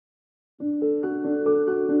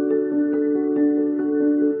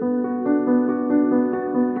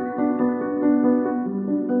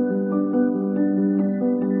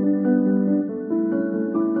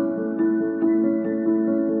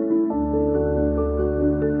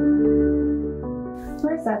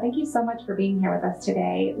Marissa, thank you so much for being here with us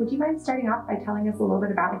today. Would you mind starting off by telling us a little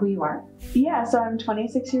bit about who you are? Yeah, so I'm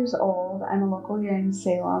 26 years old. I'm a local here in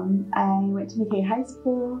Salem. I went to McKay High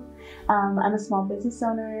School. I'm a small business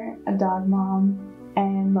owner, a dog mom,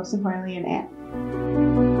 and most importantly, an aunt.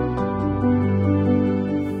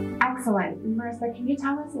 Excellent. Marissa, can you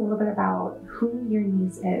tell us a little bit about who your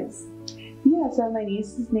niece is? Yeah, so my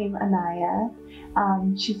niece is named Aniya.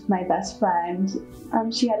 She's my best friend.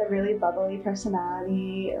 She had a really bubbly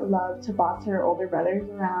personality, loved to boss her older brothers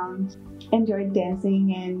around, enjoyed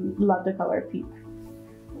dancing, and loved the color pink.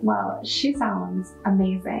 Well, she sounds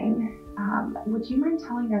amazing. Would you mind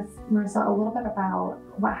telling us, Marissa, a little bit about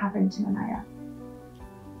what happened to Aniya?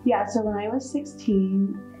 Yeah, so when I was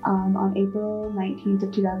 16, on April 19th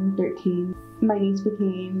of 2013, my niece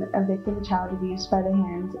became a victim of child abuse by the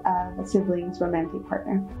hands of a sibling's romantic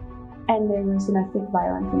partner. And there was domestic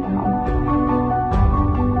violence in the home.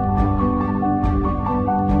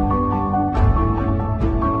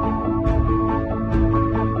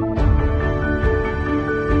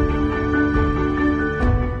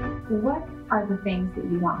 What are the things that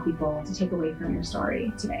you want people to take away from your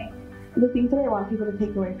story today? The things that I want people to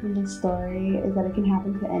take away from this story is that it can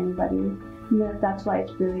happen to anybody. That's why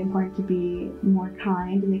it's really important to be more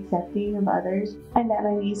kind and accepting of others. And that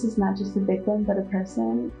my niece is not just a victim, but a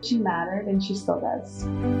person. She mattered, and she still does.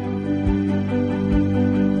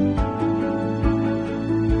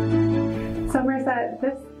 So Marissa,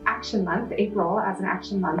 this action month, April as an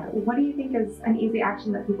action month, what do you think is an easy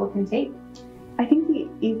action that people can take? I think the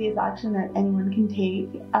easiest action that anyone can take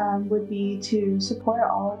would be to support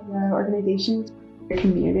all of the organizations in your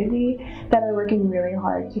community that are working really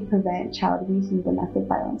hard to prevent child abuse and domestic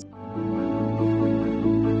violence.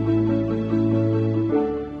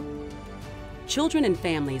 Children and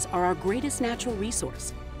families are our greatest natural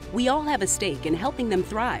resource. We all have a stake in helping them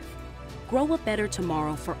thrive. Grow a better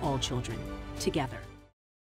tomorrow for all children, together.